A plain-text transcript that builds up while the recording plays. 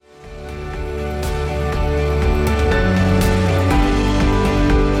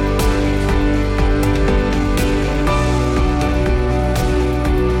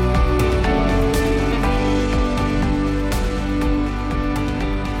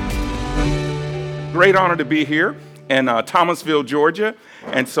great honor to be here in Thomasville, Georgia.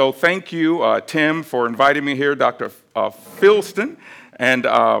 And so thank you, Tim, for inviting me here, Dr. Philston. And,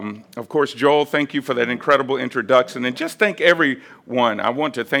 of course, Joel, thank you for that incredible introduction. And just thank everyone. I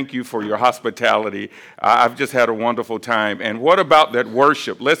want to thank you for your hospitality. I've just had a wonderful time. And what about that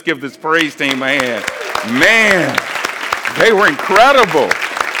worship? Let's give this praise team a hand. Man, they were incredible.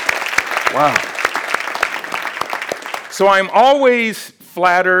 Wow. So I'm always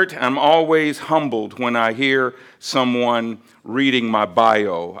flattered, I'm always humbled when I hear someone reading my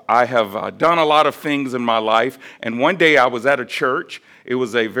bio. I have done a lot of things in my life, and one day I was at a church. It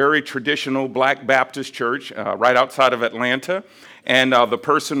was a very traditional Black Baptist church right outside of Atlanta, and the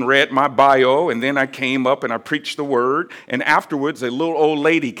person read my bio, and then I came up and I preached the word, and afterwards a little old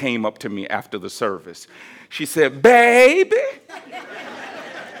lady came up to me after the service. She said, "Baby,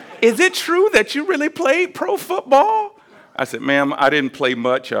 is it true that you really played pro football?" I said, "Ma'am, I didn't play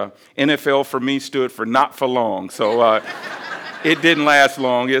much. NFL for me stood for not for long, so it didn't last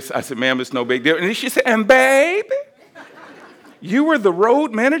long." I said, "Ma'am, it's no big deal." And she said, "And baby, you were the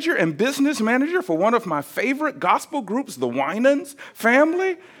road manager and business manager for one of my favorite gospel groups, the Winans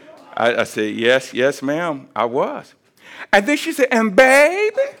family?" I said, yes, ma'am, I was." And then she said, "And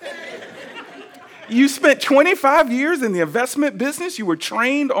baby, you spent 25 years in the investment business. You were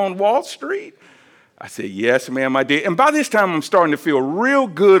trained on Wall Street?" I said, "Yes, ma'am, I did." And by this time, I'm starting to feel real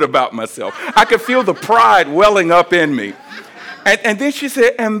good about myself. I could feel the pride welling up in me. And then she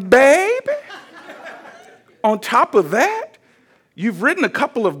said, "And baby, on top of that, you've written a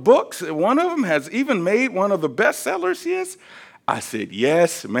couple of books. One of them has even made one of the bestsellers, yes?" I said,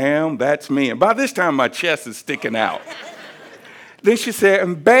 "Yes, ma'am, that's me." And by this time, my chest is sticking out. Then she said,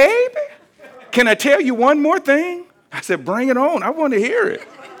 "And baby, can I tell you one more thing?" I said, "Bring it on. I want to hear it."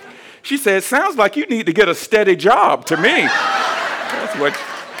 She said, "Sounds like you need to get a steady job to me." That's what.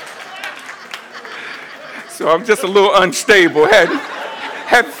 So I'm just a little unstable.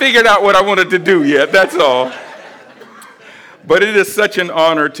 Hadn't figured out what I wanted to do yet, that's all. But it is such an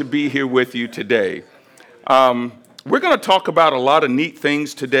honor to be here with you today. We're going to talk about a lot of neat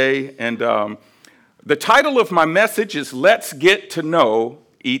things today. And the title of my message is Let's Get to Know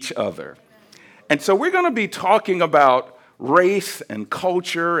Each Other. And so we're going to be talking about race and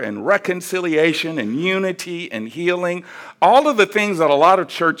culture and reconciliation and unity and healing, all of the things that a lot of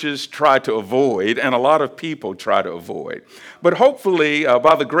churches try to avoid and a lot of people try to avoid. But hopefully,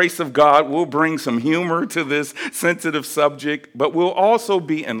 by the grace of God, we'll bring some humor to this sensitive subject, but we'll also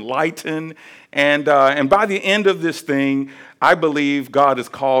be enlightened. And by the end of this thing, I believe God has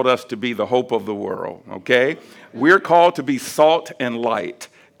called us to be the hope of the world, okay? We're called to be salt and light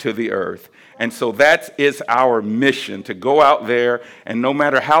to the earth. And so that is our mission, to go out there, and no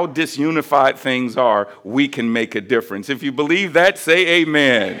matter how disunified things are, we can make a difference. If you believe that, say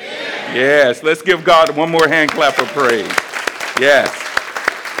amen. Amen. Yes, let's give God one more hand clap of praise. Yes.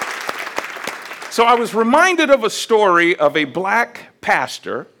 So I was reminded of a story of a black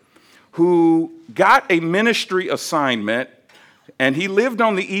pastor who got a ministry assignment, and he lived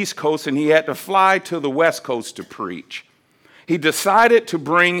on the East Coast, and he had to fly to the West Coast to preach. He decided to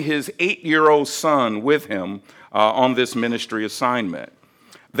bring his 8-year-old son with him on this ministry assignment.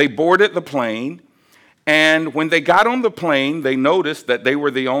 They boarded the plane, and when they got on the plane, they noticed that they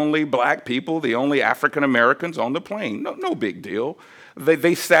were the only black people, the only African Americans on the plane. No big deal.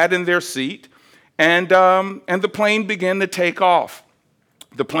 They sat in their seat, and the plane began to take off.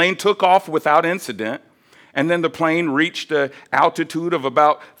 The plane took off without incident. And then the plane reached an altitude of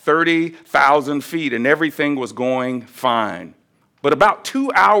about 30,000 feet, and everything was going fine. But about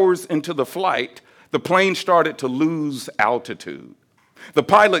 2 hours into the flight, the plane started to lose altitude. The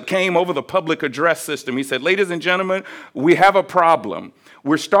pilot came over the public address system. He said, "Ladies and gentlemen, we have a problem.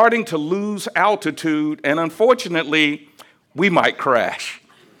 We're starting to lose altitude, and unfortunately, we might crash.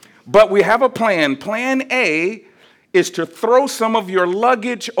 But we have a plan. Plan A is to throw some of your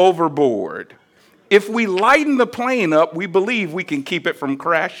luggage overboard. If we lighten the plane up, we believe we can keep it from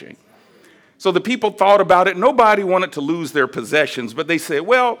crashing." So the people thought about it. Nobody wanted to lose their possessions, but they said,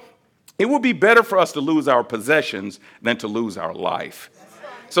 "Well, it would be better for us to lose our possessions than to lose our life."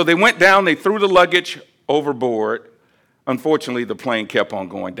 So they went down, they threw the luggage overboard. Unfortunately, the plane kept on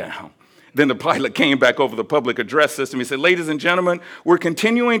going down. Then the pilot came back over the public address system. He said, "Ladies and gentlemen, we're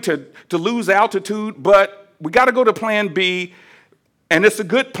continuing to lose altitude, but we got to go to plan B, and it's a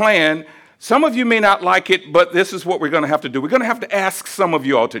good plan. Some of you may not like it, but this is what we're going to have to do. We're going to have to ask some of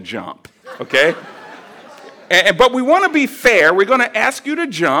you all to jump, okay? But we want to be fair. We're going to ask you to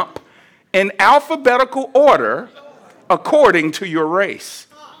jump in alphabetical order according to your race.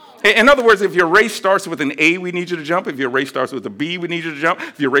 In other words, if your race starts with an A, we need you to jump. If your race starts with a B, we need you to jump.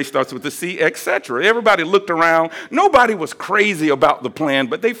 If your race starts with a C, etc. Everybody looked around. Nobody was crazy about the plan,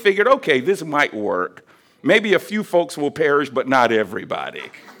 but they figured, okay, this might work. Maybe a few folks will perish, but not everybody,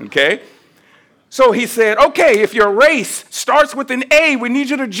 okay? So he said, okay, if your race starts with an A, we need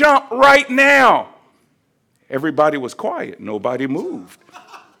you to jump right now. Everybody was quiet. Nobody moved.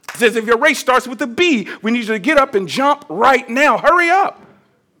 He says, if your race starts with a B, we need you to get up and jump right now. Hurry up.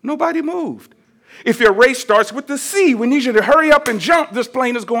 Nobody moved. If your race starts with the C, we need you to hurry up and jump. This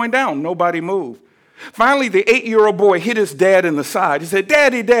plane is going down. Nobody moved. Finally, the 8-year-old boy hit his dad in the side. He said,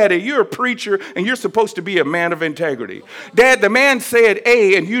 Daddy, Daddy, you're a preacher and you're supposed to be a man of integrity. Dad, the man said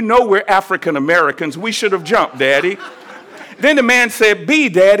A, and you know we're African Americans. We should have jumped, Daddy. Then the man said B,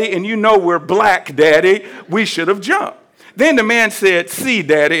 Daddy, and you know we're black, Daddy. We should have jumped. Then the man said C,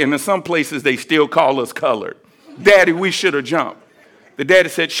 Daddy, and in some places they still call us colored. Daddy, we should have jumped. The daddy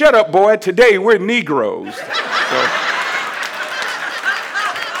said, shut up, boy. Today we're Negroes.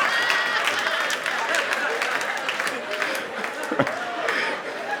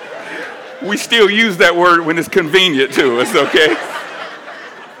 We still use that word when it's convenient to us, okay?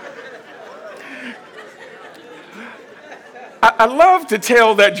 I love to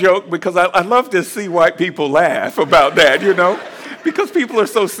tell that joke because I love to see white people laugh about that, you know, because people are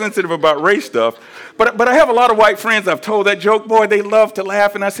so sensitive about race stuff. But I have a lot of white friends I've told that joke, boy, they love to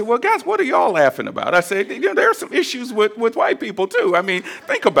laugh. And I say, well, guys, what are y'all laughing about? I said, you know, there are some issues with white people, too. I mean,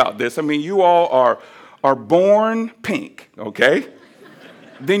 think about this. I mean, you all are born pink, okay?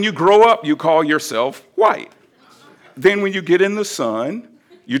 Then you grow up, you call yourself white. Then when you get in the sun,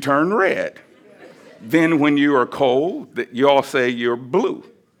 you turn red. Then when you are cold, you all say you're blue,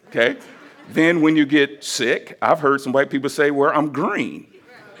 okay? Then when you get sick, I've heard some white people say, well, I'm green.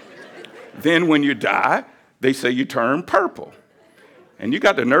 Then when you die, they say you turn purple. And you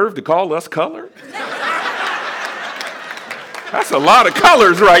got the nerve to call us colored? That's a lot of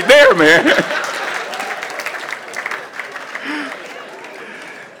colors right there, man.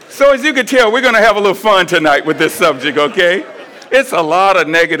 So as you can tell, we're going to have a little fun tonight with this subject, okay? It's a lot of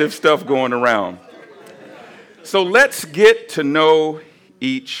negative stuff going around. So let's get to know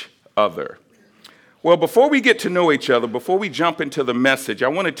each other. Well, before we get to know each other, before we jump into the message, I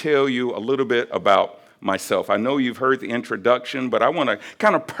want to tell you a little bit about myself. I know you've heard the introduction, but I want to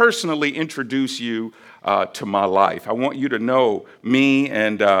kind of personally introduce you to my life. I want you to know me,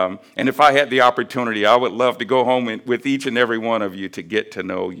 and if I had the opportunity, I would love to go home with each and every one of you to get to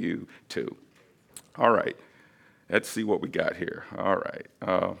know you too. All right, let's see what we got here. All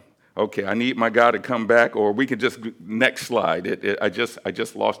right. Okay, I need my guy to come back, or we can just next slide. I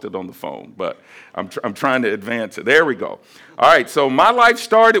just lost it on the phone, but I'm trying to advance it. There we go. All right, so my life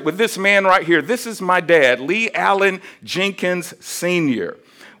started with this man right here. This is my dad, Lee Allen Jenkins Sr.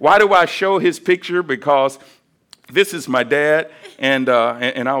 Why do I show his picture? Because this is my dad, and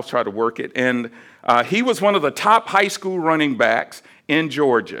I'll try to work it. And he was one of the top high school running backs in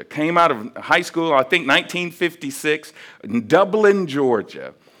Georgia. Came out of high school, I think 1956, in Dublin,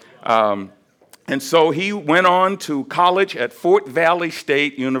 Georgia. And so he went on to college at Fort Valley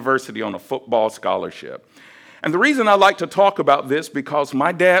State University on a football scholarship. And the reason I like to talk about this because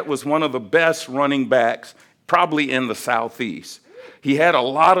my dad was one of the best running backs probably in the Southeast. He had a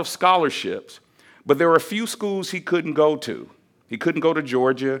lot of scholarships, but there were a few schools he couldn't go to. He couldn't go to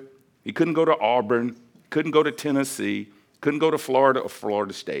Georgia. He couldn't go to Auburn. Couldn't go to Tennessee. Couldn't go to Florida or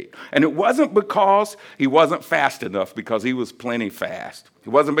Florida State. And it wasn't because he wasn't fast enough, because he was plenty fast. It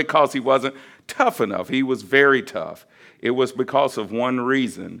wasn't because he wasn't tough enough. He was very tough. It was because of one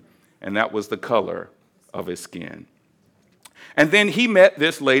reason, and that was the color of his skin. And then he met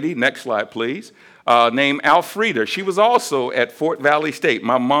this lady, next slide please, named Alfreda. She was also at Fort Valley State,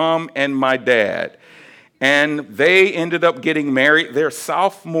 my mom and my dad. And they ended up getting married their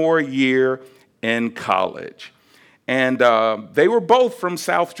sophomore year in college. And they were both from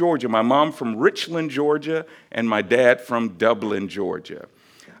South Georgia. My mom from Richland, Georgia, and my dad from Dublin, Georgia.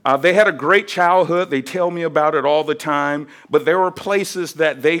 They had a great childhood. They tell me about it all the time. But there were places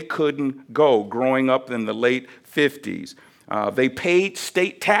that they couldn't go growing up in the late 50s. They paid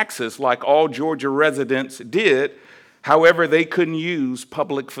state taxes like all Georgia residents did. However, they couldn't use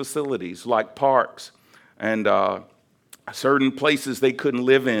public facilities like parks and certain places they couldn't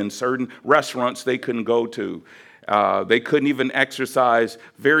live in, certain restaurants they couldn't go to. They couldn't even exercise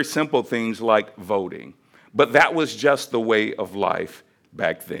very simple things like voting. But that was just the way of life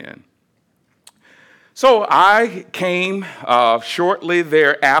back then. So I came shortly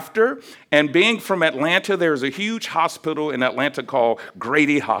thereafter, and being from Atlanta, there's a huge hospital in Atlanta called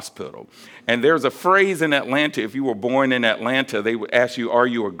Grady Hospital. And there's a phrase in Atlanta, if you were born in Atlanta, they would ask you, are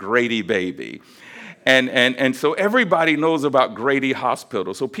you a Grady baby? And so everybody knows about Grady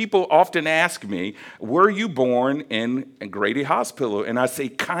Hospital. So people often ask me, were you born in Grady Hospital? And I say,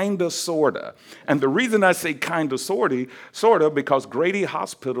 kinda, sorta. And the reason I say kinda, sorta, because Grady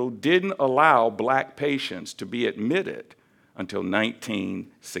Hospital didn't allow black patients to be admitted until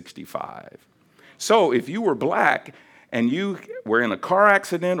 1965. So if you were black and you were in a car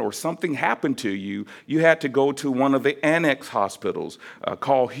accident or something happened to you, you had to go to one of the annex hospitals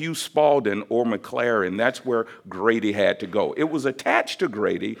called Hugh Spalding or McLaren. That's where Grady had to go. It was attached to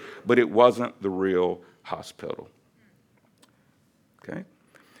Grady, but it wasn't the real hospital. Okay?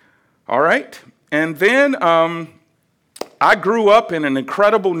 All right. And then I grew up in an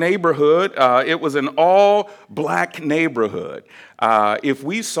incredible neighborhood. It was an all-black neighborhood. If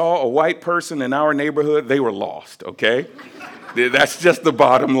we saw a white person in our neighborhood, they were lost, okay? That's just the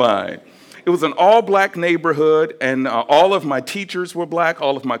bottom line. It was an all-black neighborhood, and all of my teachers were black,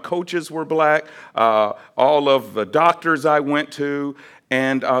 all of my coaches were black, all of the doctors I went to,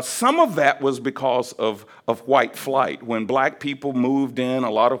 and some of that was because of white flight. When black people moved in,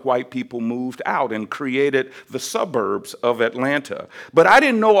 a lot of white people moved out and created the suburbs of Atlanta. But I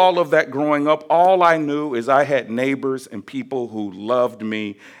didn't know all of that growing up. All I knew is I had neighbors and people who loved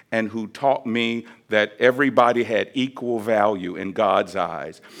me and who taught me that everybody had equal value in God's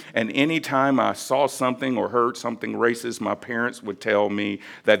eyes. And anytime I saw something or heard something racist, my parents would tell me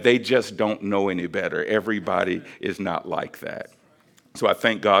that they just don't know any better. Everybody is not like that. So I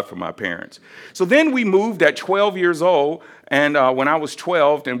thank God for my parents. So then we moved at 12 years old, and when I was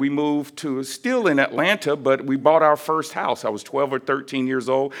 12, and we moved to, still in Atlanta, but we bought our first house. I was 12 or 13 years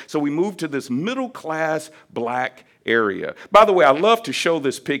old. So we moved to this middle-class black area. By the way, I love to show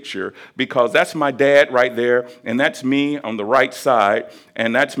this picture because that's my dad right there, and that's me on the right side,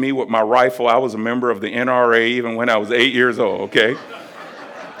 and that's me with my rifle. I was a member of the NRA even when I was 8 years old, okay?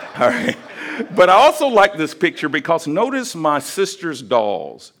 All right. But I also like this picture because notice my sister's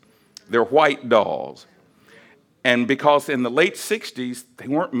dolls. They're white dolls. And because in the late 60s, they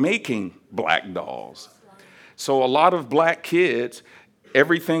weren't making black dolls. So a lot of black kids,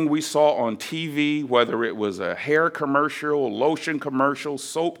 everything we saw on TV, whether it was a hair commercial, a lotion commercial,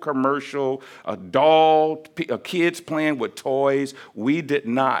 soap commercial, a doll, kids playing with toys, we did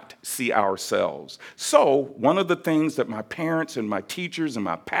not see ourselves. So one of the things that my parents and my teachers and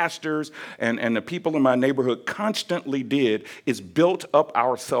my pastors and the people in my neighborhood constantly did is built up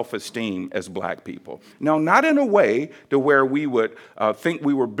our self-esteem as black people. Now, not in a way to where we would think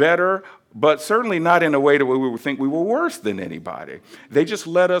we were better, but certainly not in a way that we would think we were worse than anybody. They just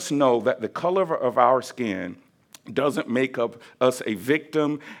let us know that the color of our skin doesn't make us a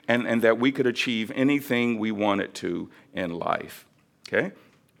victim and that we could achieve anything we wanted to in life, okay?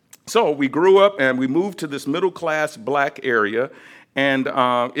 So we grew up and we moved to this middle-class black area, and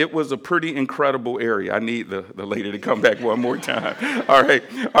it was a pretty incredible area. I need the lady to come back one more time. All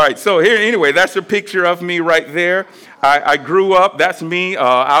right. So here, anyway, that's a picture of me right there. I grew up. That's me.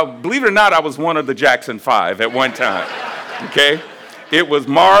 Believe it or not, I was one of the Jackson 5 at one time. Okay, it was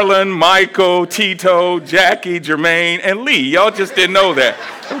Marlon, Michael, Tito, Jackie, Jermaine, and Lee. Y'all just didn't know that.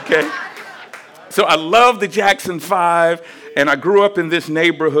 Okay. So I love the Jackson 5, and I grew up in this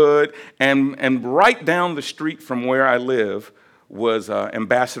neighborhood, and right down the street from where I live was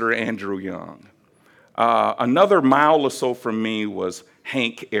Ambassador Andrew Young. Another mile or so from me was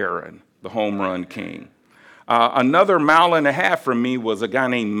Hank Aaron, the home run king. Another mile and a half from me was a guy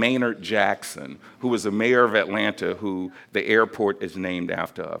named Maynard Jackson, who was the mayor of Atlanta, who the airport is named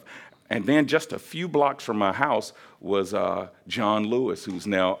after. And then just a few blocks from my house was John Lewis, who's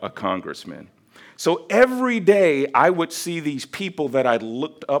now a congressman. So every day I would see these people that I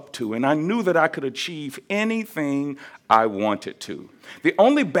looked up to, and I knew that I could achieve anything I wanted to. The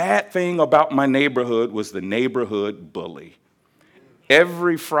only bad thing about my neighborhood was the neighborhood bully.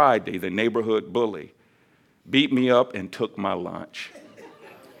 Every Friday, the neighborhood bully beat me up and took my lunch.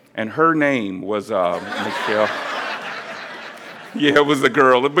 And her name was Michelle. Yeah, it was a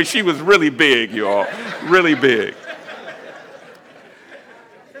girl, but she was really big, y'all, really big.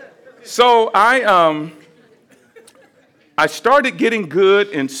 So I started getting good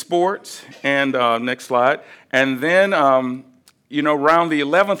in sports, and next slide, and then around the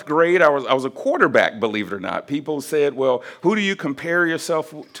 11th grade, I was a quarterback, believe it or not. People said, well, who do you compare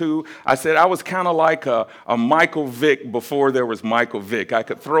yourself to? I said, I was kind of like a Michael Vick before there was Michael Vick. I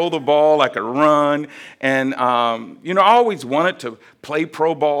could throw the ball, I could run, and, I always wanted to play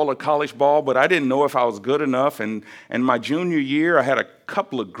pro ball or college ball, but I didn't know if I was good enough. And my junior year, I had a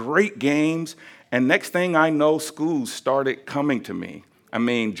couple of great games, and next thing I know, schools started coming to me. I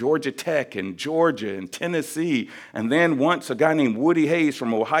mean, Georgia Tech and Georgia and Tennessee. And then once a guy named Woody Hayes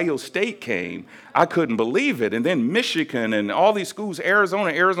from Ohio State came, I couldn't believe it. And then Michigan and all these schools,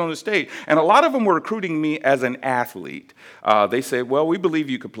 Arizona State. And a lot of them were recruiting me as an athlete. They said, well, we believe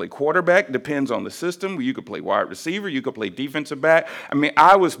you could play quarterback, depends on the system. You could play wide receiver, you could play defensive back. I mean,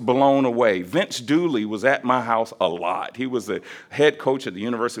 I was blown away. Vince Dooley was at my house a lot. He was the head coach at the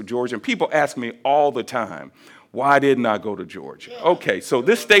University of Georgia. And people ask me all the time, why didn't I go to Georgia? Okay, so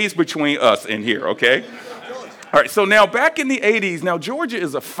this stays between us in here, okay? All right, so now back in the 80s, now Georgia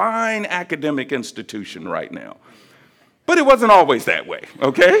is a fine academic institution right now. But it wasn't always that way,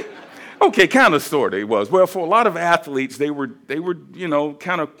 okay? Okay, kind of, sort of it was. Well, for a lot of athletes, they were,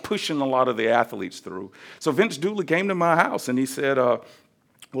 kind of pushing a lot of the athletes through. So Vince Dooley came to my house and he said,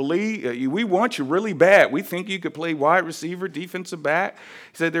 well, Lee, we want you really bad. We think you could play wide receiver, defensive back.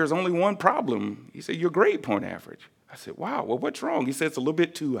 He said, there's only one problem. He said, your grade point average. I said, wow, well, what's wrong? He said, it's a little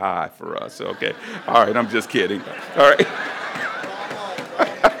bit too high for us. Okay, all right, I'm just kidding. All right.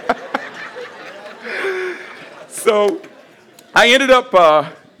 So I ended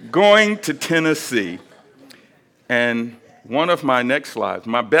up going to Tennessee. And one of my next slides,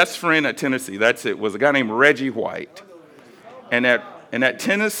 my best friend at Tennessee, that's it, was a guy named Reggie White. And at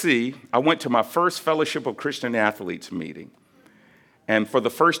Tennessee, I went to my first Fellowship of Christian Athletes meeting. And for the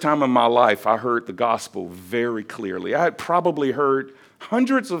first time in my life, I heard the gospel very clearly. I had probably heard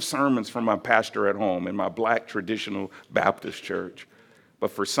hundreds of sermons from my pastor at home in my black traditional Baptist church.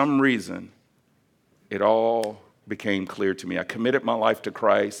 But for some reason, it all became clear to me. I committed my life to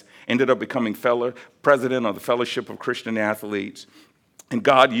Christ, ended up becoming president of the Fellowship of Christian Athletes. And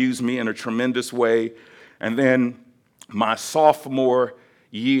God used me in a tremendous way. And then my sophomore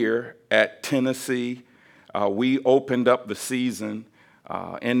year at Tennessee, we opened up the season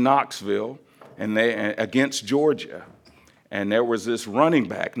in Knoxville and against Georgia. And there was this running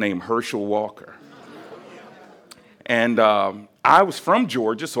back named Herschel Walker. And I was from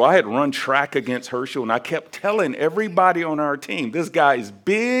Georgia, so I had run track against Herschel, and I kept telling everybody on our team, this guy is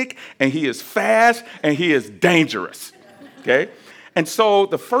big, and he is fast, and he is dangerous, okay? And so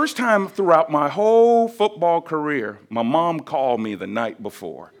the first time throughout my whole football career, my mom called me the night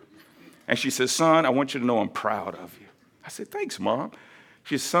before. And she said, son, I want you to know I'm proud of you. I said, thanks, Mom.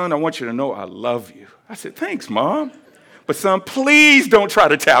 She said, son, I want you to know I love you. I said, thanks, Mom. But son, please don't try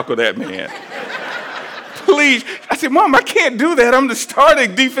to tackle that man. Please. I said, Mom, I can't do that. I'm the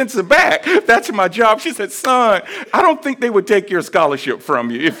starting defensive back. That's my job. She said, son, I don't think they would take your scholarship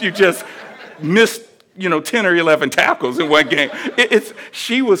from you if you just missed 10 or 11 tackles in one game.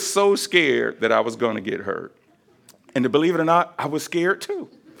 She was so scared that I was going to get hurt. And to believe it or not, I was scared too.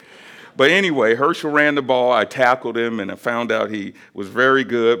 But anyway, Herschel ran the ball. I tackled him, and I found out he was very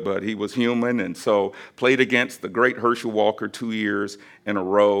good, but he was human. And so played against the great Herschel Walker 2 years in a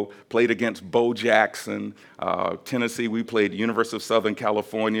row. Played against Bo Jackson. Tennessee, we played University of Southern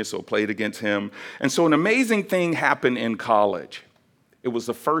California, so played against him. And so an amazing thing happened in college. It was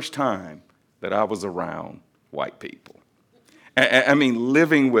the first time that I was around white people. I mean,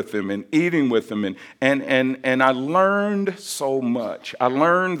 living with them and eating with them. And I learned so much. I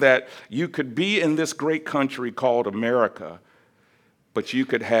learned that you could be in this great country called America, but you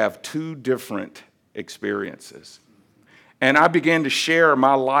could have two different experiences. And I began to share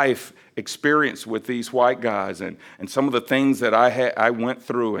my life experience with these white guys and some of the things that I went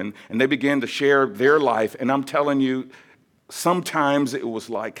through. And they began to share their life. And I'm telling you, sometimes it was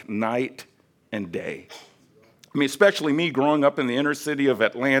like night and day. I mean, especially me growing up in the inner city of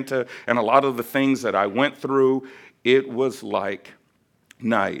Atlanta and a lot of the things that I went through, it was like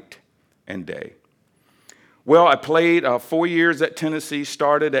night and day. Well, I played 4 years at Tennessee,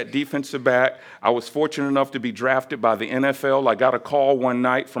 started at defensive back. I was fortunate enough to be drafted by the NFL. I got a call one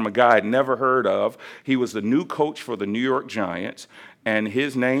night from a guy I'd never heard of. He was the new coach for the New York Giants, and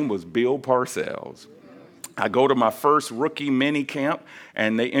his name was Bill Parcells. I go to my first rookie mini camp,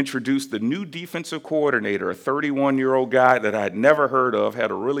 and they introduced the new defensive coordinator, a 31-year-old guy that I had never heard of,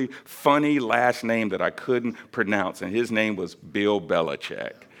 had a really funny last name that I couldn't pronounce, and his name was Bill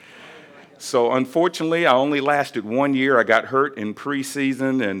Belichick. So unfortunately, I only lasted 1 year. I got hurt in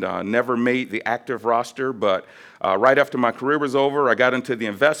preseason and never made the active roster, but right after my career was over, I got into the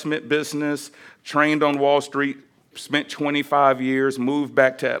investment business, trained on Wall Street, spent 25 years, moved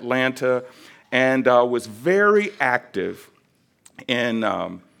back to Atlanta, and was very active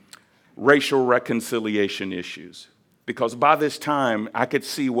in racial reconciliation issues. Because by this time, I could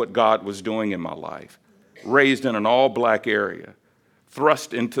see what God was doing in my life. Raised in an all-black area,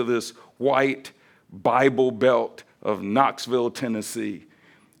 thrust into this white Bible Belt of Knoxville, Tennessee.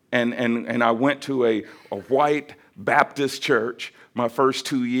 And I went to a white Baptist church my first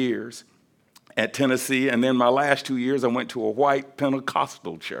 2 years at Tennessee, and then my last 2 years I went to a white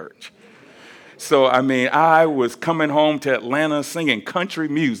Pentecostal church. So, I mean, I was coming home to Atlanta singing country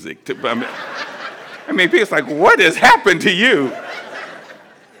music. I mean, people's like, what has happened to you?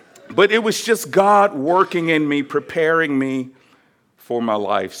 But it was just God working in me, preparing me for my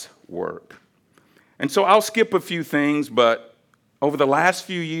life's work. And so I'll skip a few things, but over the last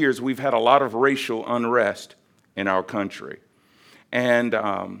few years, we've had a lot of racial unrest in our country. And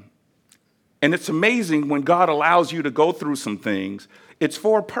it's amazing when God allows you to go through some things, it's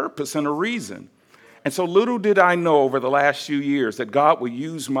for a purpose and a reason. And so little did I know over the last few years that God would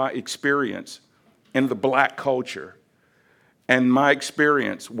use my experience in the black culture and my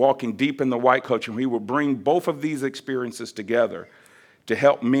experience walking deep in the white culture. He will bring both of these experiences together to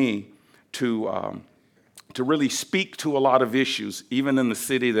help me to really speak to a lot of issues, even in the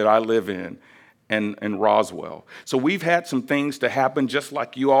city that I live in Roswell. So we've had some things to happen, just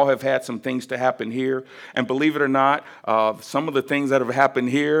like you all have had some things to happen here. And believe it or not, some of the things that have happened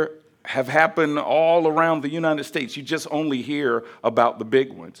here have happened all around the United States. You just only hear about the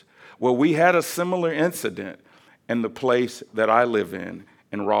big ones. Well, we had a similar incident in the place that I live in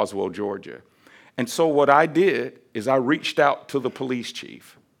Roswell, Georgia. And so what I did is I reached out to the police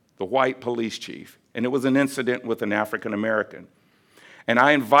chief, the white police chief, and it was an incident with an African American. And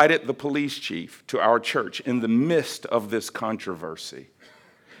I invited the police chief to our church in the midst of this controversy.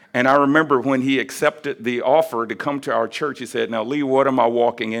 And I remember when he accepted the offer to come to our church, he said, now, Lee, what am I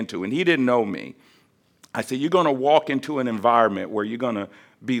walking into? And he didn't know me. I said, you're going to walk into an environment where you're going to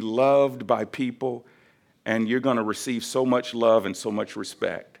be loved by people and you're going to receive so much love and so much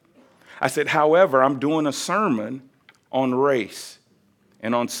respect. I said, however, I'm doing a sermon on race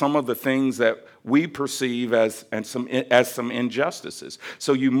and on some of the things that we perceive as some injustices.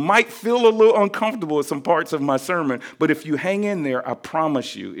 So you might feel a little uncomfortable with some parts of my sermon, but if you hang in there, I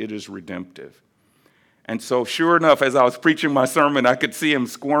promise you it is redemptive. And so sure enough, as I was preaching my sermon, I could see him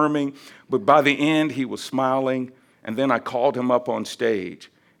squirming, but by the end, he was smiling, and then I called him up on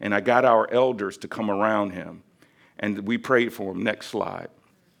stage, and I got our elders to come around him, and we prayed for him. Next slide.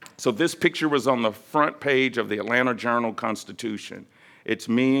 So this picture was on the front page of the Atlanta Journal-Constitution. It's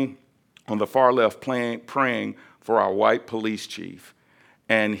me on the far left praying for our white police chief.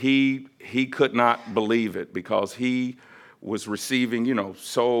 And he could not believe it because he was receiving,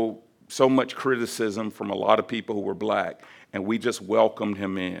 so much criticism from a lot of people who were black, and we just welcomed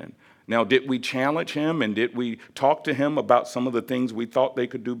him in. Now, did we challenge him and did we talk to him about some of the things we thought they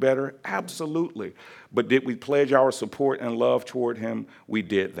could do better? Absolutely. But did we pledge our support and love toward him? We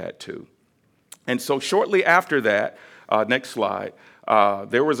did that too. And so shortly after that, next slide,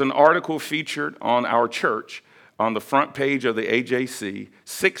 there was an article featured on our church on the front page of the AJC,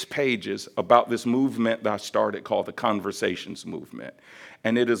 6 pages about this movement that I started called the Conversations Movement.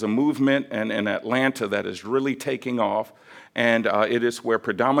 And it is a movement in Atlanta that is really taking off. And it is where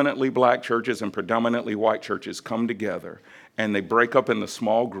predominantly black churches and predominantly white churches come together. And they break up into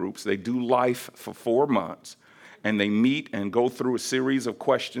small groups. They do life for 4 months. And they meet and go through a series of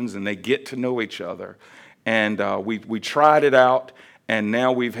questions. And they get to know each other. And we tried it out. And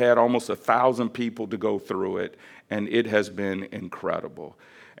now we've had almost 1,000 people to go through it. And it has been incredible.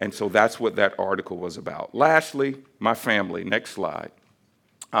 And so that's what that article was about. Lastly, my family. Next slide.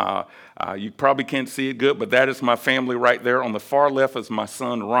 You probably can't see it good, but that is my family right there. On the far left is my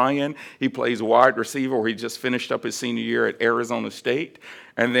son, Ryan. He plays wide receiver, where he just finished up his senior year at Arizona State.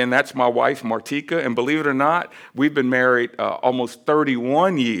 And then that's my wife, Martika. And believe it or not, we've been married almost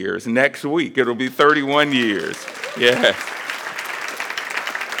 31 years. Next week, it'll be 31 years. Yes.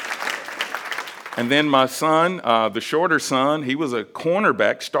 And then my son, the shorter son, he was a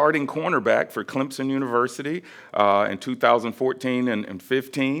cornerback, starting cornerback for Clemson University in 2014 and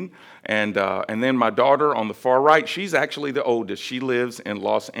 15. And then my daughter on the far right, she's actually the oldest. She lives in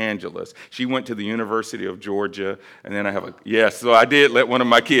Los Angeles. She went to the University of Georgia. And then I have so I did let one of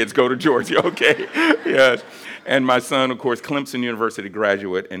my kids go to Georgia, okay? Yes. And my son, of course, Clemson University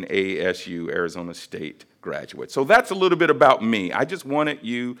graduate and ASU, Arizona State graduate. So that's a little bit about me. I just wanted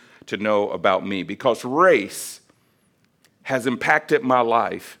you to know about me because race has impacted my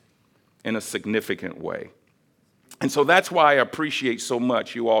life in a significant way. And so that's why I appreciate so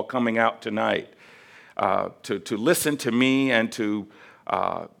much you all coming out tonight to listen to me and to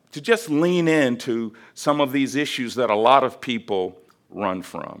just lean into some of these issues that a lot of people run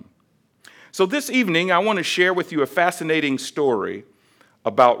from. So this evening, I want to share with you a fascinating story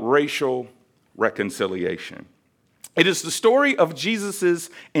about racial reconciliation. It is the story of Jesus'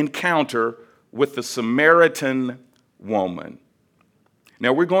 encounter with the Samaritan woman.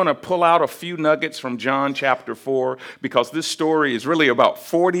 Now, we're going to pull out a few nuggets from John chapter 4 because this story is really about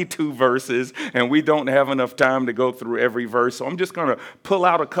 42 verses, and we don't have enough time to go through every verse. So I'm just going to pull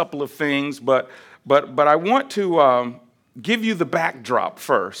out a couple of things, but I want to give you the backdrop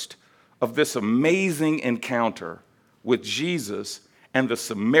first of this amazing encounter with Jesus and the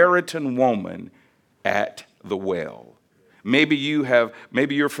Samaritan woman at the well. Maybe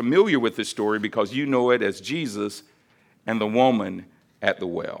you're familiar with this story because you know it as Jesus and the woman at the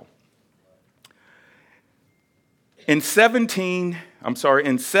well. In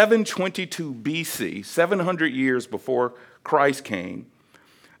 722 BC, 700 years before Christ came,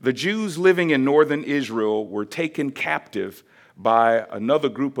 the Jews living in northern Israel were taken captive by another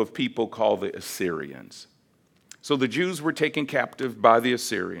group of people called the Assyrians. So the Jews were taken captive by the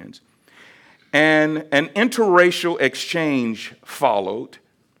Assyrians. And an interracial exchange followed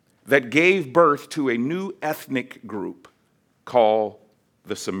that gave birth to a new ethnic group called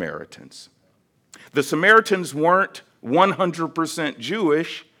the Samaritans. The Samaritans weren't 100%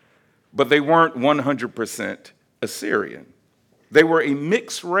 Jewish, but they weren't 100% Assyrian. They were a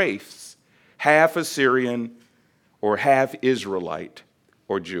mixed race, half Assyrian or half Israelite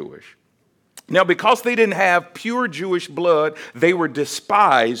or Jewish. Now, because they didn't have pure Jewish blood, they were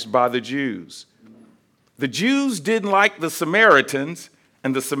despised by the Jews. The Jews didn't like the Samaritans,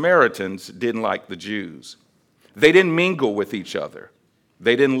 and the Samaritans didn't like the Jews. They didn't mingle with each other.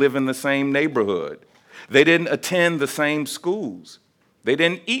 They didn't live in the same neighborhood. They didn't attend the same schools. They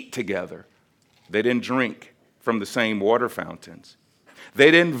didn't eat together. They didn't drink from the same water fountains.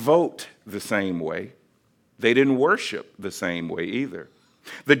 They didn't vote the same way. They didn't worship the same way either.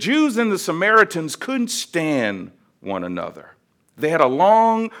 The Jews and the Samaritans couldn't stand one another. They had a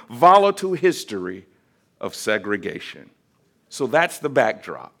long, volatile history of segregation. So that's the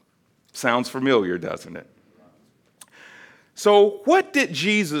backdrop. Sounds familiar, doesn't it? So what did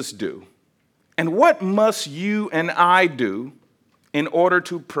Jesus do? And what must you and I do in order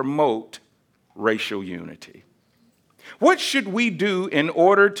to promote racial unity? What should we do in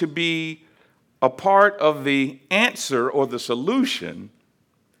order to be a part of the answer or the solution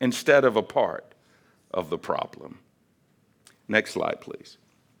instead of a part of the problem? Next slide, please.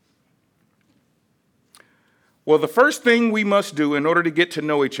 Well, the first thing we must do in order to get to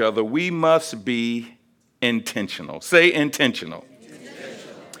know each other, we must be intentional. Say intentional.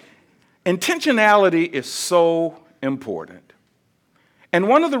 Intentionality is so important. And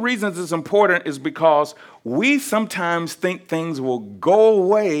one of the reasons it's important is because we sometimes think things will go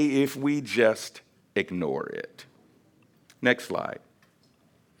away if we just ignore it. Next slide.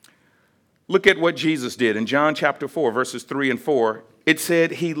 Look at what Jesus did in John chapter 4, verses 3 and 4. It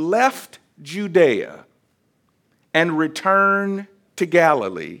said he left Judea and returned to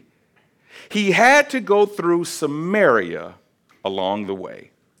Galilee. He had to go through Samaria along the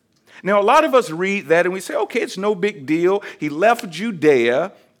way. Now, a lot of us read that and we say, okay, it's no big deal. He left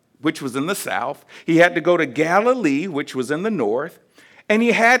Judea, which was in the south. He had to go to Galilee, which was in the north. And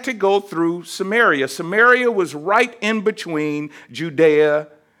he had to go through Samaria. Samaria was right in between Judea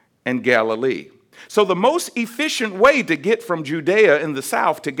and Galilee. So the most efficient way to get from Judea in the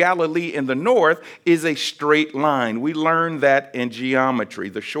south to Galilee in the north is a straight line. We learned that in geometry.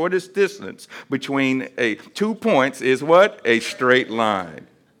 The shortest distance between 2 points is what? A straight line.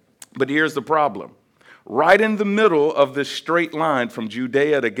 But here's the problem. Right in the middle of this straight line from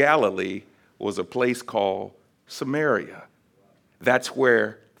Judea to Galilee was a place called Samaria. That's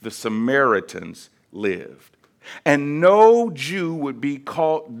where the Samaritans lived. And no Jew would be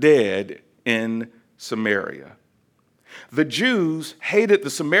caught dead in Samaria. The Jews hated the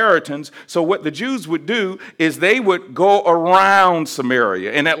Samaritans, so what the Jews would do is they would go around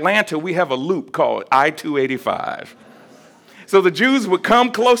Samaria. In Atlanta, we have a loop called I-285. So the Jews would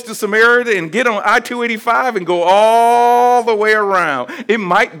come close to Samaria and get on I-285 and go all the way around. It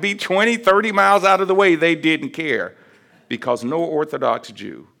might be 20, 30 miles out of the way. They didn't care because no Orthodox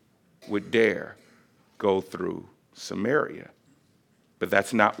Jew would dare go through Samaria. But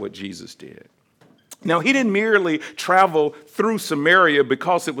that's not what Jesus did. Now, he didn't merely travel through Samaria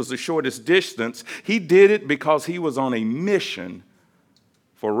because it was the shortest distance. He did it because he was on a mission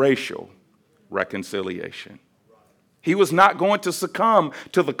for racial reconciliation. He was not going to succumb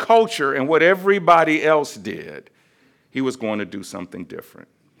to the culture and what everybody else did. He was going to do something different.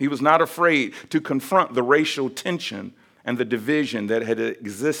 He was not afraid to confront the racial tension and the division that had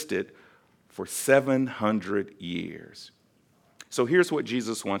existed for 700 years. So here's what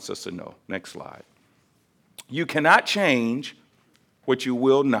Jesus wants us to know. Next slide. You cannot change what you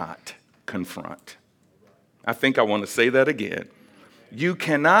will not confront. I think I want to say that again. You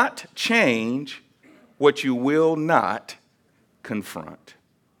cannot change what you will not confront.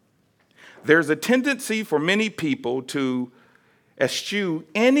 There's a tendency for many people to eschew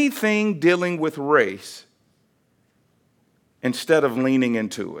anything dealing with race instead of leaning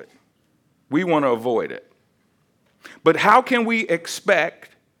into it. We want to avoid it. But how can we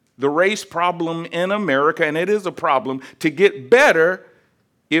expect the race problem in America, and it is a problem, to get better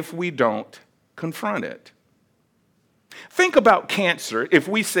if we don't confront it? Think about cancer. If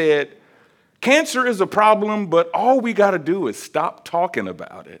we said, cancer is a problem, but all we got to do is stop talking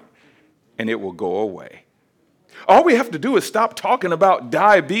about it, and it will go away. All we have to do is stop talking about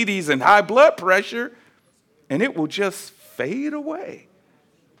diabetes and high blood pressure, and it will just fade away.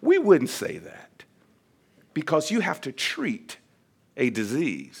 We wouldn't say that because you have to treat a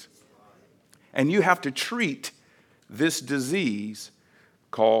disease. And you have to treat this disease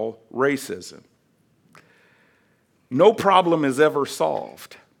called racism. No problem is ever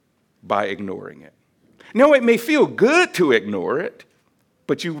solved by ignoring it. Now, it may feel good to ignore it,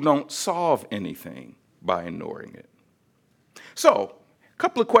 but you don't solve anything by ignoring it. So, a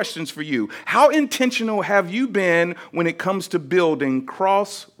couple of questions for you. How intentional have you been when it comes to building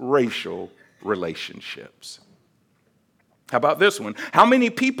cross-racial relationships? How about this one? How many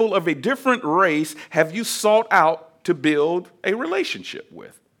people of a different race have you sought out to build a relationship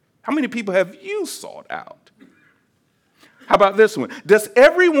with? How many people have you sought out? How about this one? Does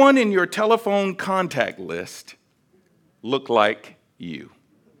everyone in your telephone contact list look like you?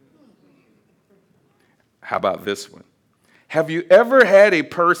 How about this one? Have you ever had a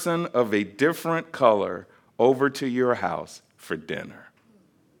person of a different color over to your house for dinner?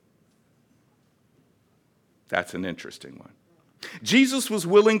 That's an interesting one. Jesus was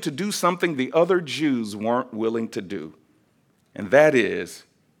willing to do something the other Jews weren't willing to do, and that is,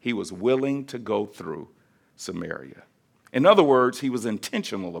 he was willing to go through Samaria. In other words, he was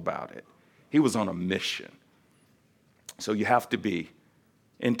intentional about it. He was on a mission. So you have to be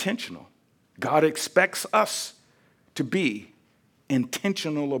intentional. God expects us to be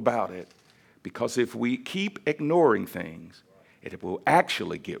intentional about it, because if we keep ignoring things, it will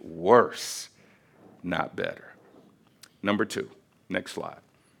actually get worse, not better. Number 2, next slide.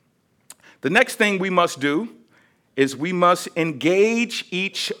 The next thing we must do is we must engage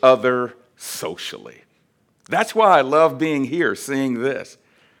each other socially. That's why I love being here, seeing this.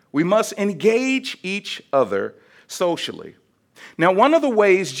 We must engage each other socially. Now, one of the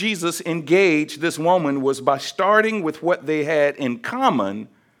ways Jesus engaged this woman was by starting with what they had in common,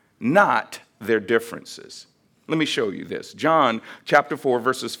 not their differences. Let me show you this. John chapter 4,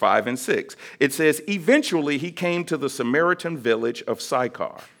 verses 5 and 6. It says, eventually he came to the Samaritan village of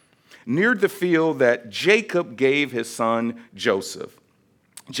Sychar, near the field that Jacob gave his son Joseph.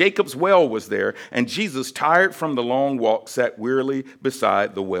 Jacob's well was there, and Jesus, tired from the long walk, sat wearily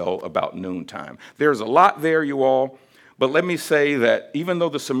beside the well about noontime. There's a lot there, you all, but let me say that even though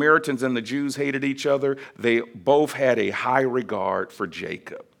the Samaritans and the Jews hated each other, they both had a high regard for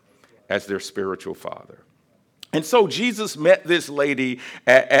Jacob as their spiritual father. And so Jesus met this lady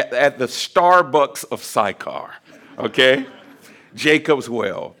at the Starbucks of Sychar, okay? Jacob's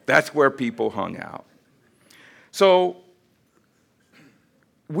well. That's where people hung out. So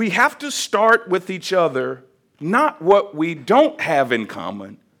we have to start with each other, not what we don't have in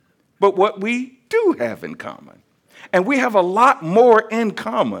common, but what we do have in common. And we have a lot more in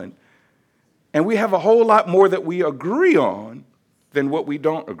common, and we have a whole lot more that we agree on than what we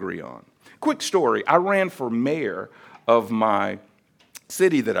don't agree on. Quick story. I ran for mayor of my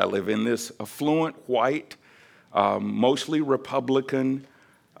city that I live in, this affluent, white, mostly Republican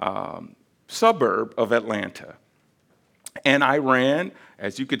suburb of Atlanta. And I ran,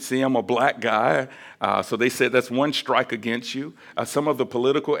 as you could see, I'm a black guy, so they said that's one strike against you. Some of the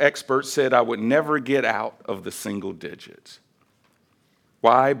political experts said I would never get out of the single digits.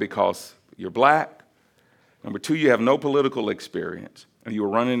 Why? Because you're black. Number 2, you have no political experience, and you were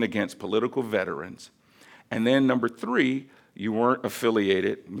running against political veterans. And then number 3, you weren't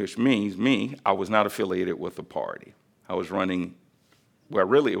affiliated, which means me, I was not affiliated with a party. I was running, well,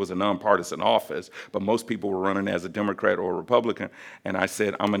 really, it was a nonpartisan office, but most people were running as a Democrat or a Republican, and I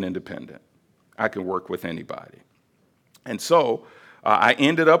said, I'm an independent. I can work with anybody. And so I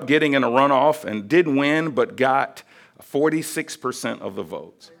ended up getting in a runoff and didn't win, but got 46% of the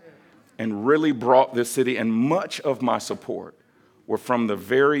votes and really brought this city and much of my support were from the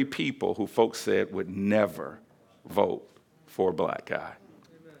very people who folks said would never vote for a black guy.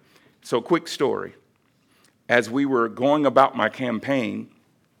 So quick story. As we were going about my campaign,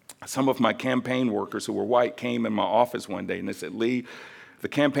 some of my campaign workers who were white came in my office one day and they said, Lee, the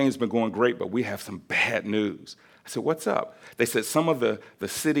campaign's been going great, but we have some bad news. I said, what's up? They said some of the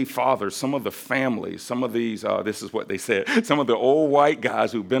city fathers, some of the families, some of these, this is what they said, some of the old white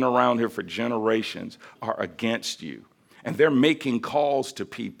guys who've been around here for generations are against you. And they're making calls to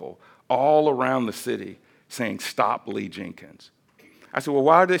people all around the city saying, stop Lee Jenkins. I said, well,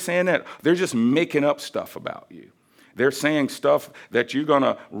 why are they saying that? They're just making up stuff about you. They're saying stuff that you're going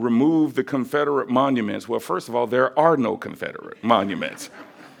to remove the Confederate monuments. Well, first of all, there are no Confederate monuments.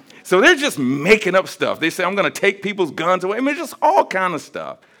 So they're just making up stuff. They say, I'm going to take people's guns away. I mean, just all kind of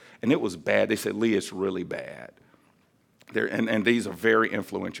stuff. And it was bad. They said, Lee, it's really bad. And these are very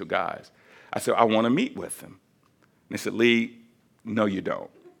influential guys. I said, I want to meet with them. And they said, Lee, no, you don't.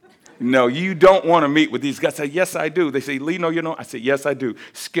 No, you don't want to meet with these guys. I said, yes, I do. They say, Lee, no, you don't. I said, yes, I do.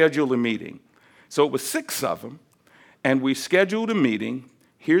 Schedule a meeting. So it was 6 of them, and we scheduled a meeting.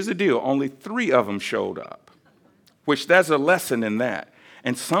 Here's the deal. Only 3 of them showed up, which there's a lesson in that.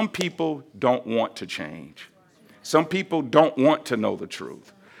 And some people don't want to change. Some people don't want to know the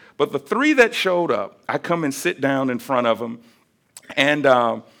truth. But the 3 that showed up, I come and sit down in front of them, and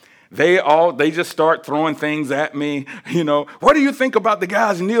they just start throwing things at me. You know, what do you think about the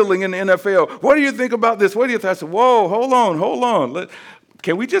guys kneeling in the NFL? What do you think about this? What do you think? I said, whoa, hold on.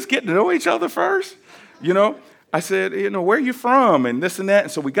 Can we just get to know each other first? You know, I said, where are you from? And this and that.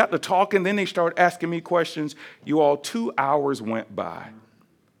 And so we got to talking. Then they started asking me questions. 2 hours went by,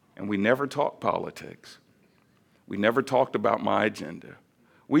 and we never talked politics. We never talked about my agenda.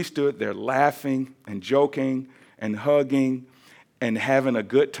 We stood there laughing and joking and hugging and having a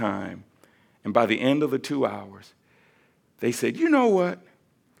good time. And by the end of the 2 hours, they said, you know what?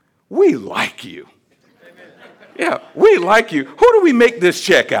 We like you. Yeah, we like you. Who do we make this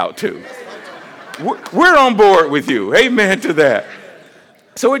check out to? We're on board with you. Amen to that.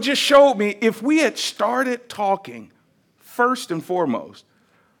 So it just showed me if we had started talking first and foremost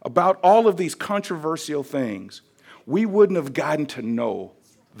about all of these controversial things, we wouldn't have gotten to know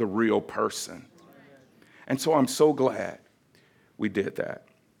the real person. And so I'm so glad we did that.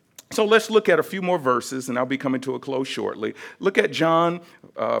 So let's look at a few more verses, and I'll be coming to a close shortly. Look at John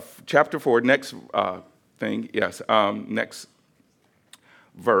chapter 4, next next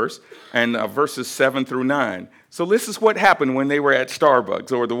verse, and verses 7 through 9. So this is what happened when they were at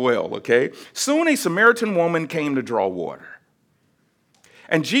Starbucks or the well, okay? Soon a Samaritan woman came to draw water.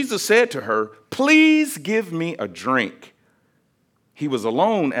 And Jesus said to her, please give me a drink. He was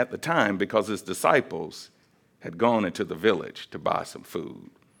alone at the time because his disciples had gone into the village to buy some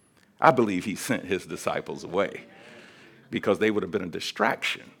food. I believe he sent his disciples away because they would have been a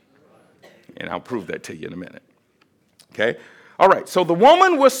distraction. And I'll prove that to you in a minute. Okay? All right, so the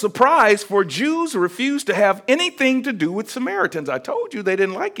woman was surprised, for Jews refused to have anything to do with Samaritans. I told you they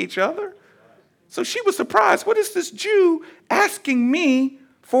didn't like each other. So she was surprised. What is this Jew asking me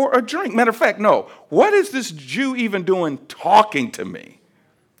for a drink? Matter of fact, no. What is this Jew even doing talking to me?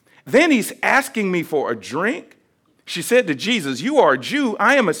 Then he's asking me for a drink. She said to Jesus, you are a Jew.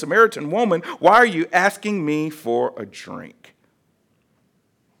 I am a Samaritan woman. Why are you asking me for a drink?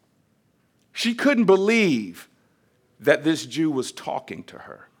 She couldn't believe that this Jew was talking to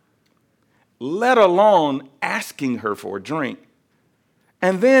her, let alone asking her for a drink,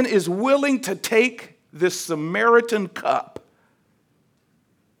 and then is willing to take this Samaritan cup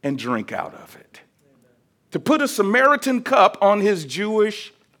and drink out of it. To put a Samaritan cup on his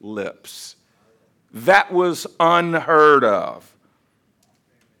Jewish lips. That was unheard of.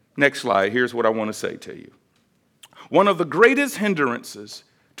 Next slide. Here's what I want to say to you. One of the greatest hindrances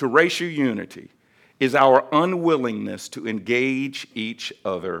to racial unity is our unwillingness to engage each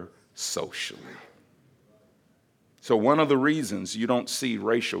other socially. So one of the reasons you don't see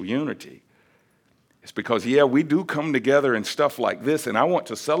racial unity is because, we do come together and stuff like this, and I want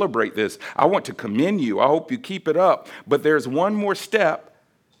to celebrate this. I want to commend you. I hope you keep it up. But there's one more step,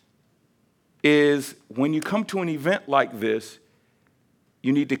 is when you come to an event like this,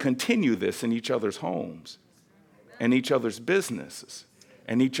 you need to continue this in each other's homes, and each other's businesses,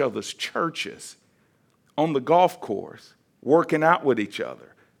 and each other's churches, on the golf course, working out with each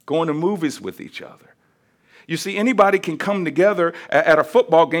other, going to movies with each other. You see, anybody can come together at a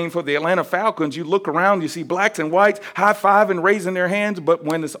football game for the Atlanta Falcons. You look around, you see blacks and whites high-fiving, raising their hands, but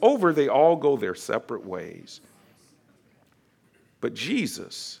when it's over, they all go their separate ways. But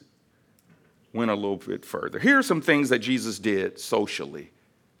Jesus went a little bit further. Here are some things that Jesus did socially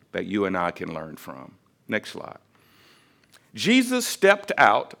that you and I can learn from. Next slide. Jesus stepped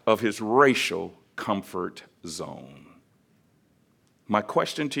out of his racial comfort zone. My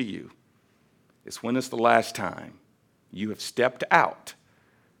question to you is, when is the last time you have stepped out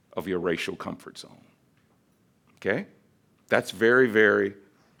of your racial comfort zone? Okay? That's very, very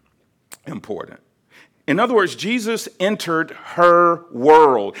important. In other words, Jesus entered her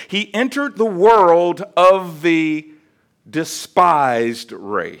world. He entered the world of the despised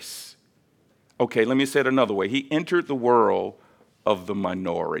race. Okay, let me say it another way. He entered the world of the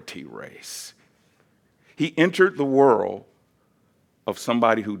minority race. He entered the world of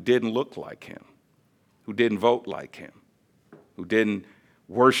somebody who didn't look like him, who didn't vote like him, who didn't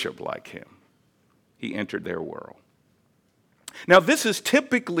worship like him. He entered their world. Now, this is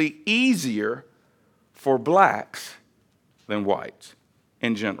typically easier for blacks than whites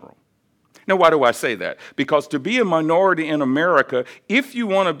in general. Now, why do I say that? Because to be a minority in America, if you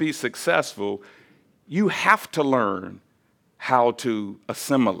want to be successful, you have to learn how to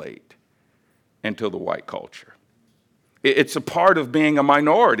assimilate into the white culture. It's a part of being a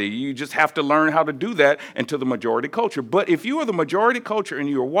minority. You just have to learn how to do that into the majority culture. But if you are the majority culture and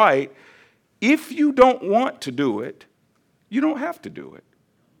you're white, if you don't want to do it, you don't have to do it.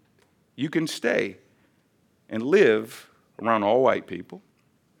 You can stay and live around all white people.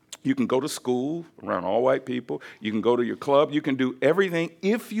 You can go to school around all white people. You can go to your club. You can do everything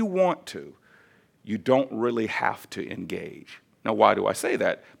if you want to. You don't really have to engage. Now, why do I say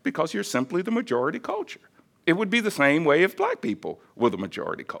that? Because you're simply the majority culture. It would be the same way if black people were the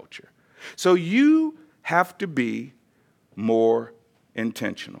majority culture. So you have to be more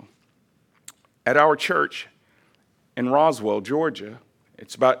intentional. At our church in Roswell, Georgia,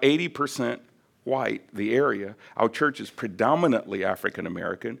 it's about 80% white, the area. Our church is predominantly African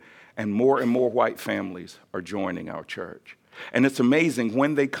American, and more white families are joining our church. And it's amazing,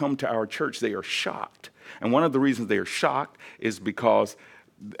 when they come to our church, they are shocked. And one of the reasons they are shocked is because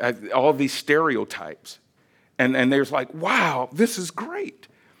all these stereotypes. And they're like, wow, this is great.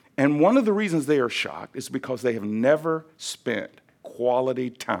 And one of the reasons they are shocked is because they have never spent quality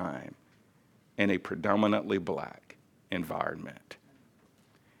time in a predominantly black environment.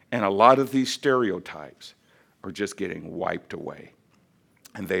 And a lot of these stereotypes are just getting wiped away,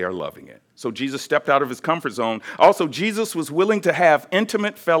 and they are loving it. So Jesus stepped out of his comfort zone. Also, Jesus was willing to have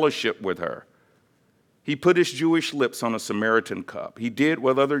intimate fellowship with her. He put his Jewish lips on a Samaritan cup. He did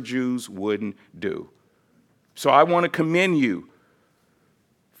what other Jews wouldn't do. So I want to commend you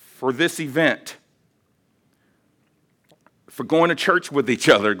for this event, for going to church with each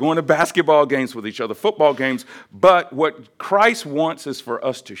other, going to basketball games with each other, football games. But what Christ wants is for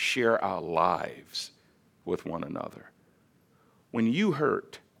us to share our lives with one another. When you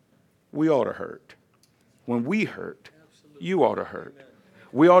hurt, we ought to hurt. When we hurt, you ought to hurt.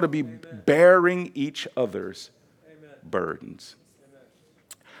 We ought to be bearing each other's burdens.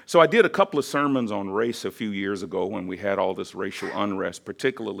 So I did a couple of sermons on race a few years ago when we had all this racial unrest,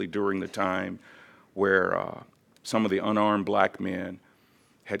 particularly during the time where some of the unarmed black men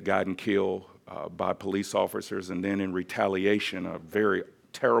had gotten killed by police officers, and then in retaliation, a very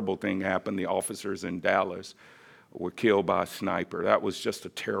terrible thing happened. The officers in Dallas were killed by a sniper. That was just a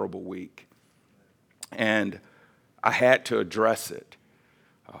terrible week. And I had to address it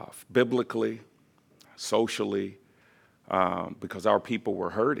biblically, socially, because our people were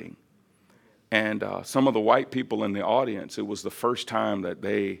hurting. And some of the white people in the audience, it was the first time that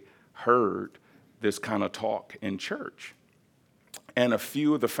they heard this kind of talk in church. And a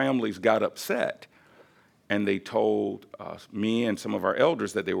few of the families got upset, and they told me and some of our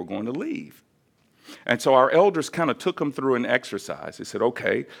elders that they were going to leave. And so our elders kind of took them through an exercise. They said,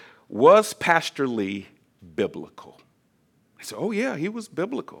 okay, was Pastor Lee biblical? I said, oh yeah, he was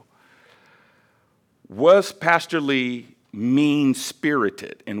biblical. Was Pastor Lee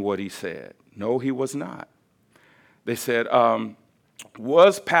mean-spirited in what he said? No, he was not. They said,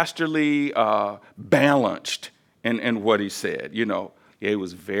 was Pastor Lee balanced in what he said? You know, yeah, he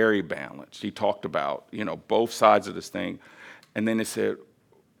was very balanced. He talked about, both sides of this thing. And then they said,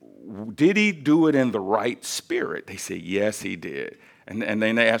 did he do it in the right spirit? They said, yes, he did. And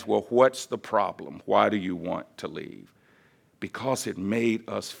then they asked, well, what's the problem? Why do you want to leave? Because it made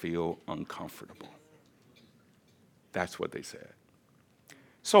us feel uncomfortable. That's what they said.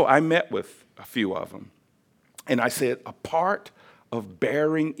 So I met with a few of them, and I said, a part of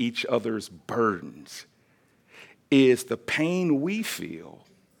bearing each other's burdens is the pain we feel.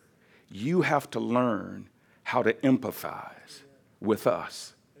 You have to learn how to empathize with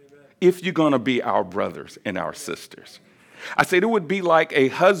us if you're going to be our brothers and our sisters. I said it would be like a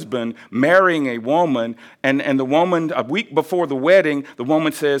husband marrying a woman, and the woman, a week before the wedding, the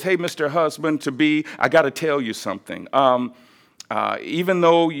woman says, hey, Mr. Husband-to-be, I got to tell you something. Even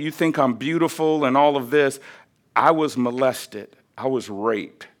though you think I'm beautiful and all of this, I was molested. I was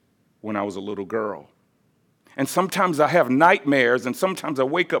raped when I was a little girl. And sometimes I have nightmares, and sometimes I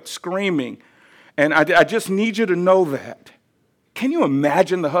wake up screaming, and I just need you to know that. Can you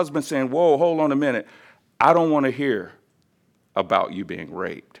imagine the husband saying, whoa, hold on a minute. I don't want to hear about you being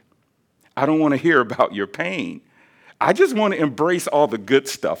raped. I don't want to hear about your pain. I just want to embrace all the good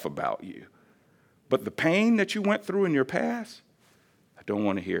stuff about you. But the pain that you went through in your past, I don't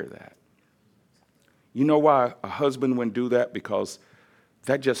want to hear that. You know why a husband wouldn't do that? Because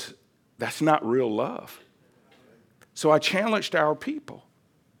that's not real love. So I challenged our people,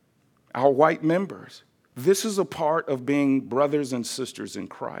 our white members. This is a part of being brothers and sisters in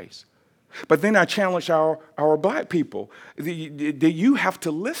Christ. But then I challenge our black people that you have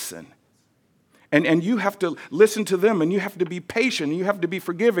to listen. And you have to listen to them, and you have to be patient, and you have to be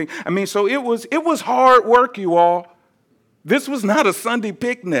forgiving. I mean, so it was hard work, you all. This was not a Sunday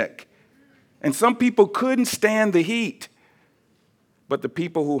picnic. And some people couldn't stand the heat. But the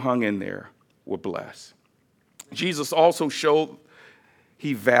people who hung in there were blessed. Jesus also showed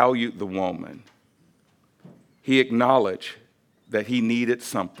he valued the woman. He acknowledged that he needed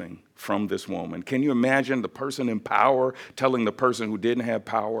something from this woman. Can you imagine the person in power telling the person who didn't have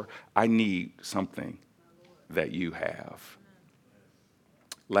power, I need something that you have?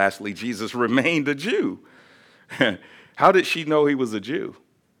 Lastly, Jesus remained a Jew. How did she know he was a Jew?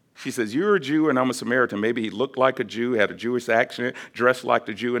 She says, you're a Jew and I'm a Samaritan. Maybe he looked like a Jew, had a Jewish accent, dressed like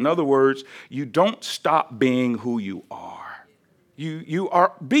a Jew. In other words, you don't stop being who you are.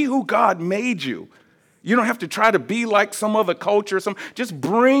 Be who God made you. You don't have to try to be like some other culture. Just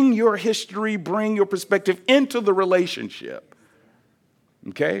bring your history, bring your perspective into the relationship.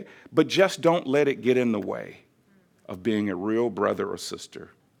 Okay? But just don't let it get in the way of being a real brother or sister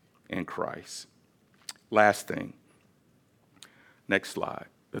in Christ. Last thing. Next slide.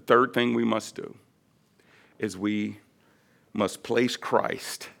 The third thing we must do is we must place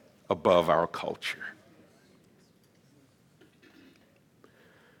Christ above our culture.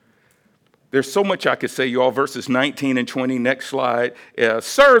 There's so much I could say, you all. Verses 19 and 20, next slide.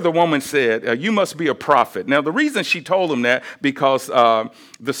 Sir, the woman said, you must be a prophet. Now, the reason she told him that, because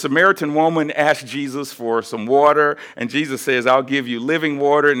the Samaritan woman asked Jesus for some water, and Jesus says, I'll give you living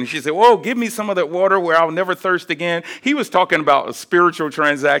water. And she said, whoa, give me some of that water where I'll never thirst again. He was talking about a spiritual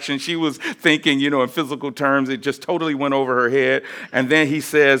transaction. She was thinking, in physical terms. It just totally went over her head. And then he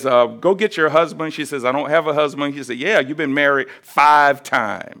says, go get your husband. She says, I don't have a husband. He said, yeah, you've been married 5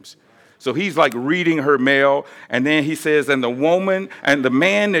 times. So he's like reading her mail, and then he says, and the woman and the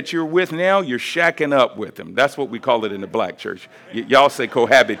man that you're with now, you're shacking up with him. That's what we call it in the black church. Y'all say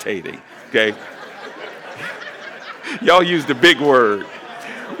cohabitating, okay? Y'all use the big word.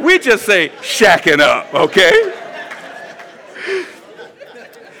 We just say shacking up, okay?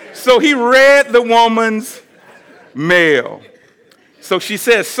 So he read the woman's mail. So she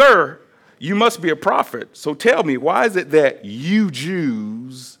says, sir, you must be a prophet. So tell me, why is it that you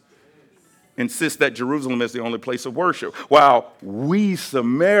Jews insist that Jerusalem is the only place of worship, while we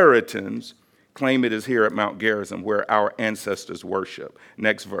Samaritans claim it is here at Mount Gerizim where our ancestors worship?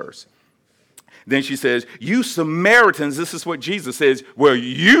 Next verse. Then she says, you Samaritans, this is what Jesus says, well,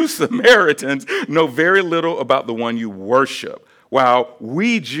 you Samaritans know very little about the one you worship, while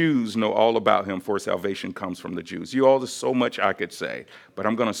we Jews know all about him, for salvation comes from the Jews. You all, there's so much I could say, but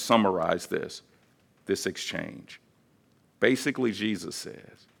I'm going to summarize this exchange. Basically, Jesus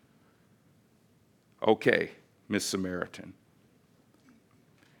says, okay, Miss Samaritan,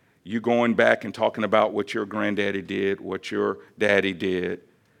 you going back and talking about what your granddaddy did, what your daddy did.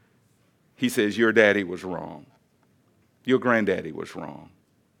 He says your daddy was wrong. Your granddaddy was wrong.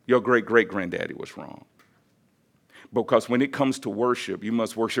 Your great-great-granddaddy was wrong. Because when it comes to worship, you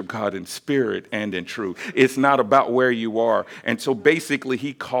must worship God in spirit and in truth. It's not about where you are. And so basically,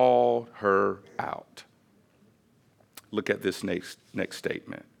 he called her out. Look at this next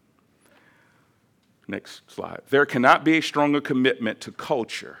statement. Next slide. There cannot be a stronger commitment to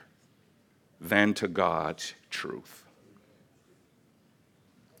culture than to God's truth.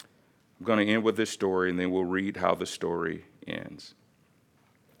 I'm going to end with this story, and then we'll read how the story ends.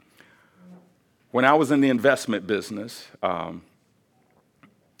 When I was in the investment business, I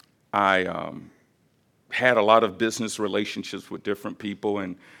had a lot of business relationships with different people,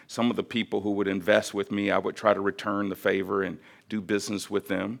 and some of the people who would invest with me, I would try to return the favor and do business with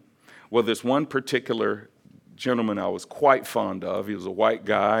them. Well, there's one particular gentleman I was quite fond of. He was a white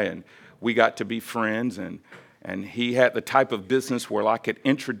guy, and we got to be friends. And And he had the type of business where I could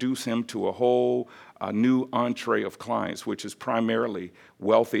introduce him to a whole new entree of clients, which is primarily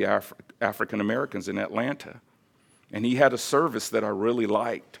wealthy African Americans in Atlanta. And he had a service that I really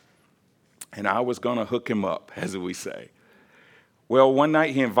liked. And I was going to hook him up, as we say. Well, one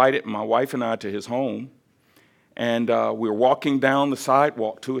night he invited my wife and I to his home. And we were walking down the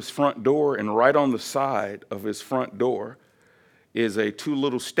sidewalk to his front door. And right on the side of his front door is two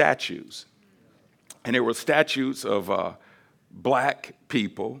little statues. And they were statues of black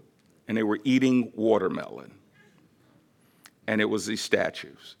people, and they were eating watermelon. And it was these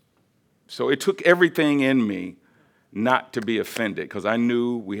statues. So it took everything in me not to be offended, because I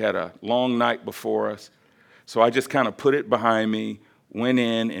knew we had a long night before us. So I just kind of put it behind me, went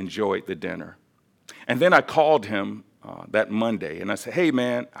in, enjoyed the dinner. And then I called him that Monday, and I said, hey,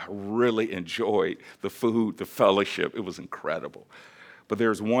 man, I really enjoyed the food, the fellowship. It was incredible. But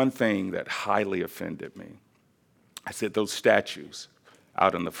there's one thing that highly offended me. I said, those statues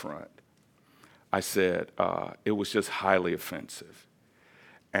out in the front. I said, it was just highly offensive.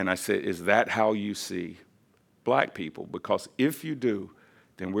 And I said, is that how you see black people? Because if you do,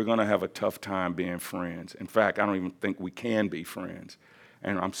 then we're going to have a tough time being friends. In fact, I don't even think we can be friends.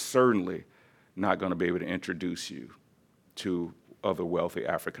 And I'm certainly not going to be able to introduce you to other wealthy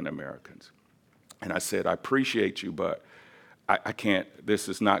African Americans. And I said, I appreciate you, but I can't, this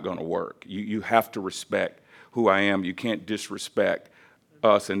is not going to work. You have to respect who I am. You can't disrespect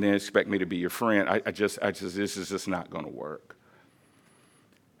us and then expect me to be your friend. I just, this is just not going to work.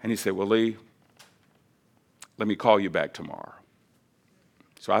 And he said, well, Lee, let me call you back tomorrow.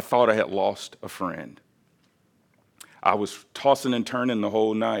 So I thought I had lost a friend. I was tossing and turning the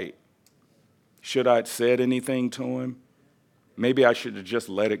whole night. Should I have said anything to him? Maybe I should have just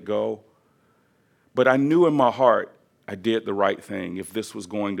let it go. But I knew in my heart I did the right thing if this was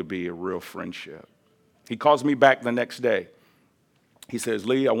going to be a real friendship. He calls me back the next day. He says,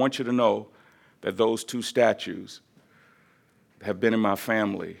 Lee, I want you to know that those two statues have been in my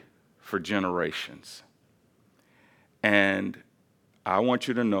family for generations. And I want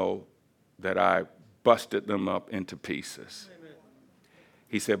you to know that I busted them up into pieces. Amen.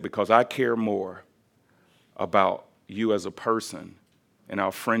 He said, because I care more about you as a person and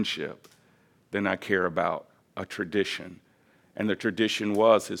our friendship than I care about a tradition. And the tradition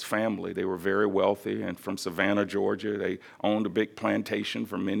was his family. They were very wealthy and from Savannah, Georgia. They owned a big plantation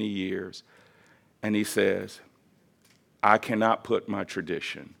for many years. And he says, I cannot put my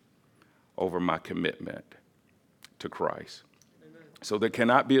tradition over my commitment to Christ. Amen. So there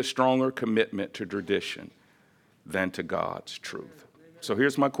cannot be a stronger commitment to tradition than to God's truth. Amen. So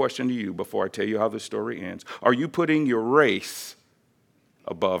here's my question to you before I tell you how the story ends. Are you putting your race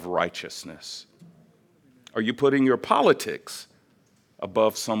above righteousness? Are you putting your politics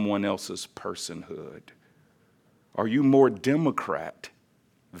above someone else's personhood? Are you more Democrat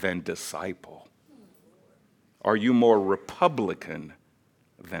than disciple? Are you more Republican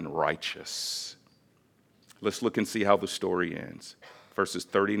than righteous? Let's look and see how the story ends. Verses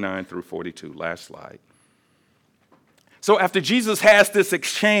 39 through 42, last slide. So after Jesus has this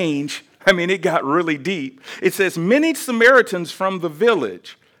exchange, it got really deep. It says, many Samaritans from the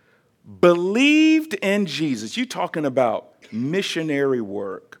village believed in Jesus. You're talking about missionary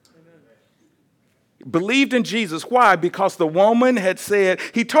work. Believed in Jesus. Why? Because the woman had said,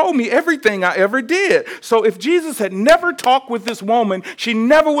 he told me everything I ever did. So if Jesus had never talked with this woman, she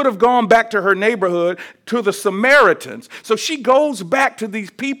never would have gone back to her neighborhood, to the Samaritans. So she goes back to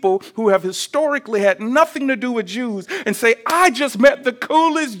these people who have historically had nothing to do with Jews and say, I just met the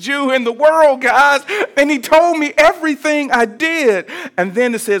coolest Jew in the world, guys, and he told me everything I did. And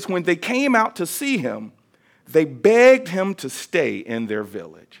then it says, when they came out to see him, they begged him to stay in their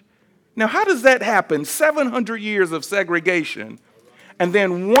village. Now, how does that happen? 700 years of segregation, and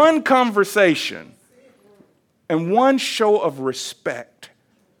then one conversation and one show of respect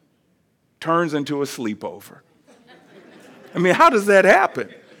turns into a sleepover. How does that happen?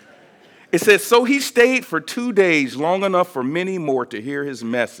 It says, so he stayed for 2 days, long enough for many more to hear his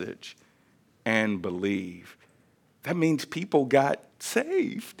message and believe. That means people got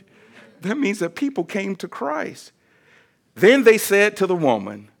saved. That means that people came to Christ. Then they said to the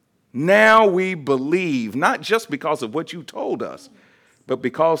woman, now we believe, not just because of what you told us, but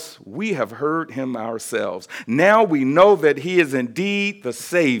because we have heard him ourselves. Now we know that he is indeed the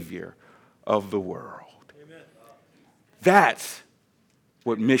Savior of the world. Amen. That's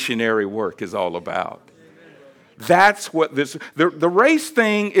what missionary work is all about. Amen. That's what the race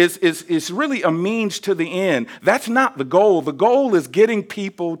thing is really a means to the end. That's not the goal. The goal is getting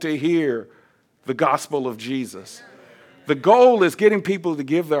people to hear the gospel of Jesus. The goal is getting people to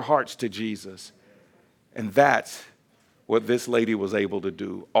give their hearts to Jesus. And that's what this lady was able to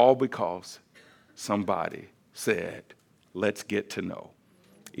do, all because somebody said, let's get to know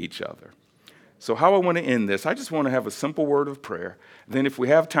each other. So how I want to end this, I just want to have a simple word of prayer. Then if we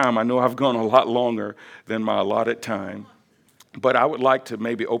have time, I know I've gone a lot longer than my allotted time, but I would like to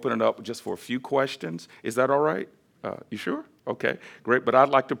maybe open it up just for a few questions. Is that all right? You sure? Okay, great. But I'd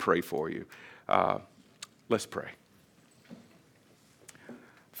like to pray for you. Let's pray.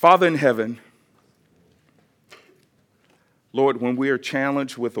 Father in heaven, Lord, when we are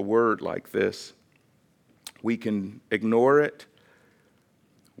challenged with a word like this, we can ignore it,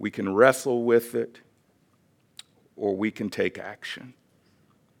 we can wrestle with it, or we can take action.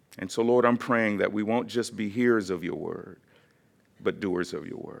 And so, Lord, I'm praying that we won't just be hearers of your word, but doers of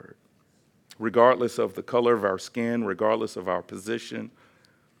your word. Regardless of the color of our skin, regardless of our position,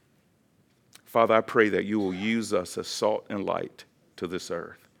 Father, I pray that you will use us as salt and light to this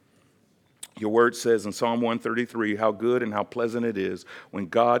earth. Your word says in Psalm 133, how good and how pleasant it is when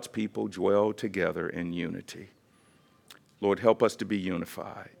God's people dwell together in unity. Lord, help us to be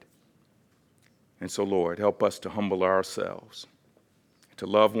unified. And so, Lord, help us to humble ourselves, to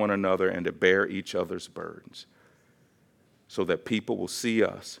love one another, and to bear each other's burdens so that people will see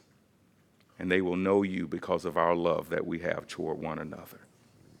us and they will know you because of our love that we have toward one another.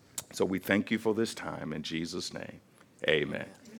 So we thank you for this time. In Jesus' name, amen.